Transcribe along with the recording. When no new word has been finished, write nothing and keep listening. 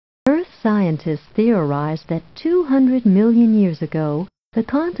scientists theorize that 200 million years ago, the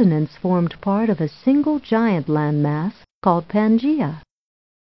continents formed part of a single giant landmass called Pangaea.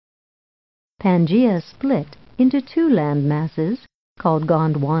 Pangaea split into two land masses called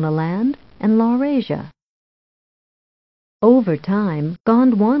Gondwanaland and Laurasia. Over time,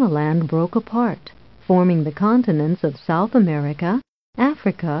 Gondwanaland broke apart, forming the continents of South America,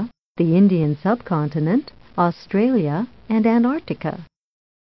 Africa, the Indian subcontinent, Australia, and Antarctica.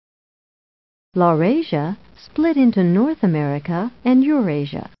 Laurasia split into North America and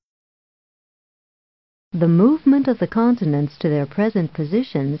Eurasia. The movement of the continents to their present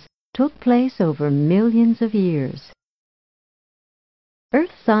positions took place over millions of years.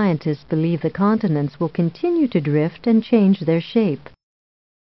 Earth scientists believe the continents will continue to drift and change their shape.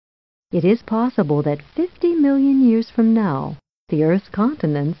 It is possible that 50 million years from now, the Earth's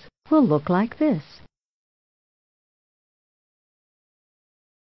continents will look like this.